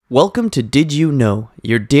Welcome to Did You Know,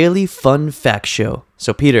 your daily fun fact show.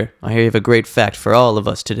 So, Peter, I hear you have a great fact for all of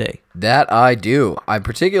us today. That I do. I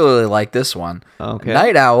particularly like this one. Okay.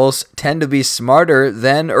 Night owls tend to be smarter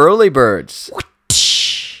than early birds.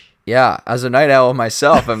 Yeah, as a night owl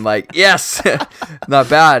myself, I'm like, yes, not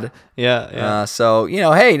bad. Yeah. So,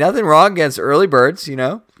 hey, nothing wrong against early birds,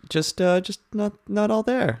 Just not all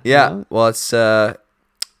there. Yeah, well, it's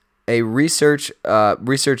a research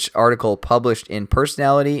article published in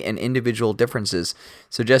Personality and Individual Differences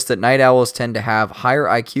suggests that night owls tend to have higher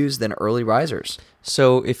IQs than early risers.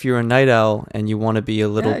 So, if you're a night owl and you want to be a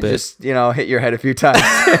little bit... Just, hit your head a few times.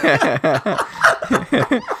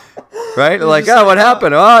 Right? Like, what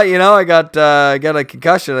happened? Oh, I got a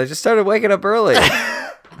concussion. I just started waking up early.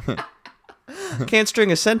 Can't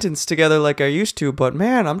string a sentence together like I used to, but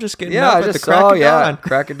man, I'm just getting up at the crack of dawn.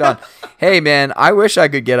 Crack of dawn. Hey, man, I wish I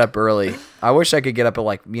could get up early. I wish I could get up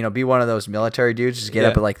at be one of those military dudes. Just get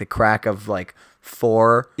up at the crack of 4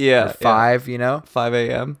 or 5, 5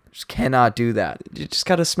 a.m. Just cannot do that. You just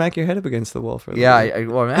got to smack your head up against the wall for a Yeah,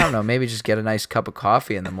 little. I don't know. Maybe just get a nice cup of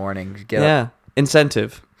coffee in the morning. Get up.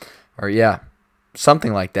 Incentive. Or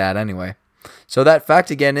something like that anyway. So that fact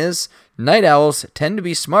again is night owls tend to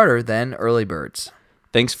be smarter than early birds.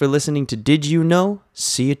 Thanks for listening to Did You Know?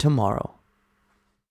 See you tomorrow.